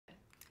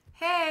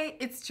Hey,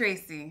 it's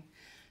Tracy.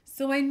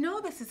 So I know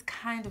this is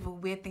kind of a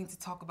weird thing to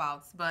talk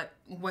about, but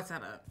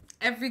whatever.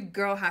 Every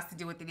girl has to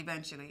deal with it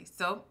eventually.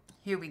 So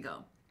here we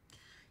go.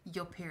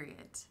 Your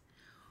period.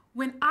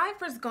 When I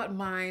first got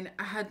mine,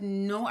 I had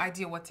no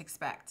idea what to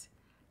expect.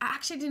 I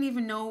actually didn't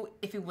even know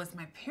if it was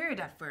my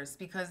period at first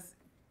because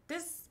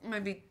this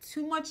might be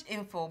too much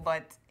info,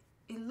 but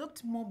it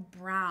looked more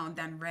brown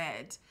than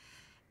red.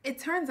 It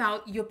turns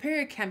out your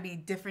period can be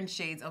different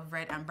shades of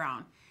red and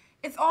brown.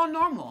 It's all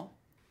normal.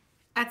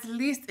 At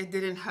least it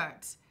didn't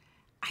hurt.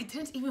 I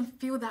didn't even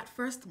feel that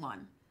first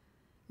one.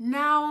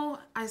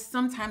 Now I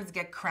sometimes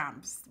get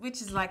cramps, which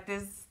is like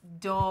this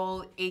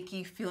dull,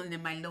 achy feeling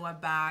in my lower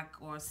back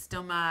or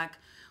stomach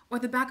or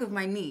the back of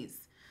my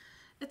knees.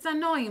 It's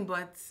annoying,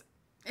 but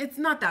it's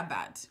not that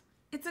bad.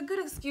 It's a good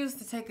excuse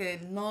to take a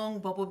long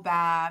bubble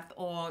bath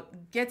or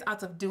get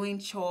out of doing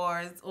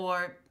chores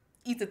or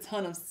eat a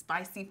ton of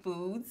spicy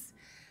foods.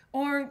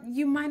 Or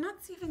you might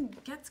not even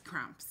get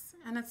cramps,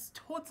 and it's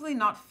totally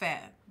not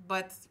fair,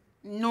 but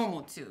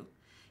normal too.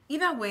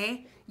 Either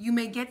way, you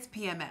may get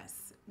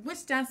PMS, which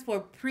stands for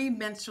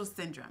premenstrual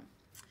syndrome.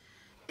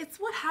 It's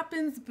what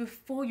happens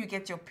before you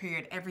get your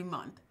period every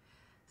month.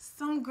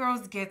 Some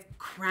girls get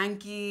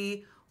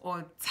cranky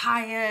or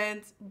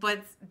tired,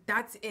 but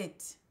that's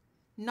it.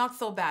 Not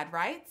so bad,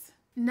 right?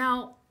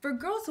 Now, for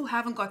girls who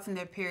haven't gotten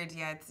their period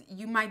yet,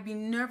 you might be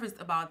nervous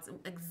about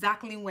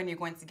exactly when you're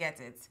going to get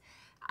it.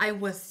 I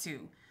was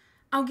too.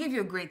 I'll give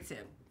you a great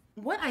tip.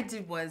 What I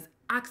did was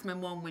ask my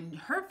mom when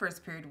her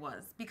first period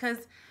was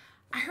because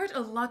I heard a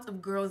lot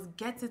of girls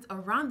get it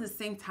around the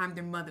same time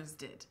their mothers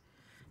did.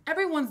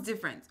 Everyone's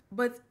different,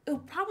 but it'll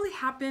probably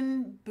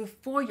happen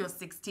before you're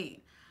 16.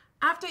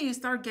 After you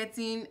start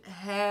getting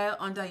hair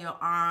under your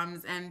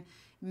arms and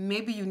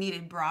maybe you need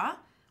a bra,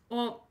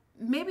 or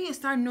maybe you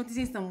start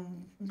noticing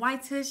some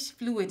whitish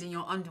fluid in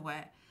your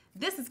underwear.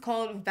 This is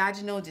called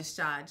vaginal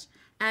discharge,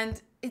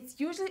 and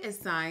it's usually a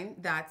sign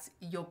that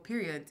your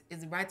period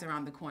is right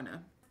around the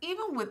corner.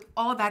 Even with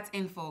all that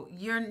info,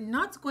 you're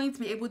not going to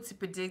be able to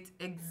predict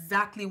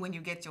exactly when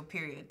you get your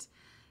period.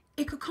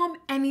 It could come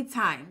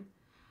anytime.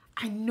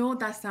 I know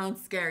that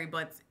sounds scary,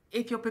 but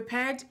if you're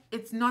prepared,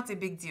 it's not a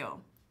big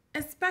deal.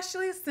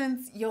 Especially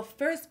since your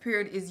first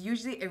period is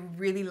usually a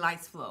really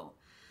light flow.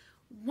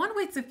 One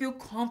way to feel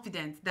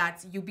confident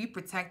that you'll be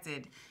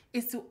protected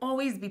is to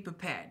always be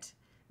prepared.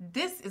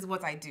 This is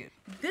what I do.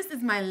 This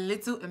is my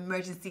little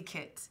emergency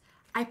kit.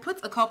 I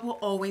put a couple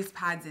always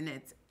pads in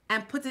it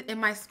and put it in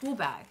my school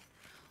bag.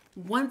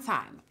 One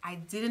time, I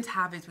didn't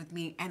have it with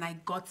me and I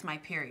got my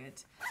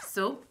period.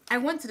 So I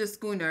went to the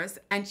school nurse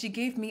and she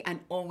gave me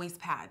an always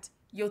pad.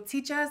 Your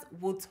teachers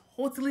will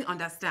totally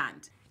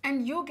understand.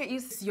 And you'll get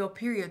used to your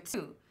period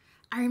too.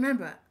 I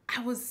remember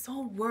I was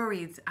so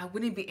worried I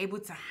wouldn't be able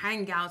to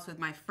hang out with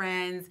my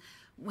friends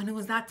when it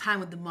was that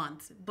time of the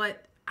month,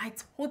 but I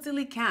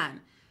totally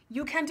can.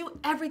 You can do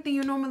everything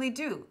you normally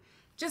do.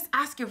 Just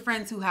ask your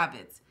friends who have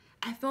it.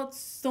 I felt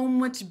so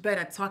much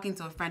better talking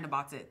to a friend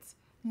about it.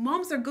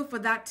 Moms are good for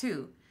that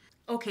too.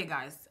 Okay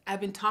guys, I've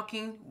been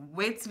talking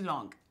way too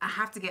long. I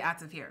have to get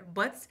out of here,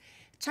 but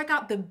check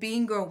out the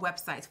Being Girl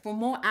website for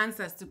more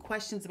answers to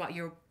questions about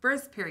your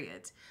first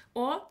period,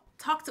 or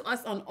talk to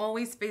us on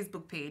Always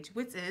Facebook page,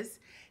 which is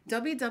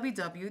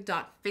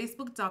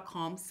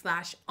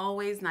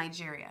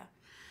www.facebook.com/alwaysnigeria.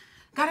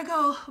 Gotta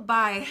go,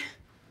 bye.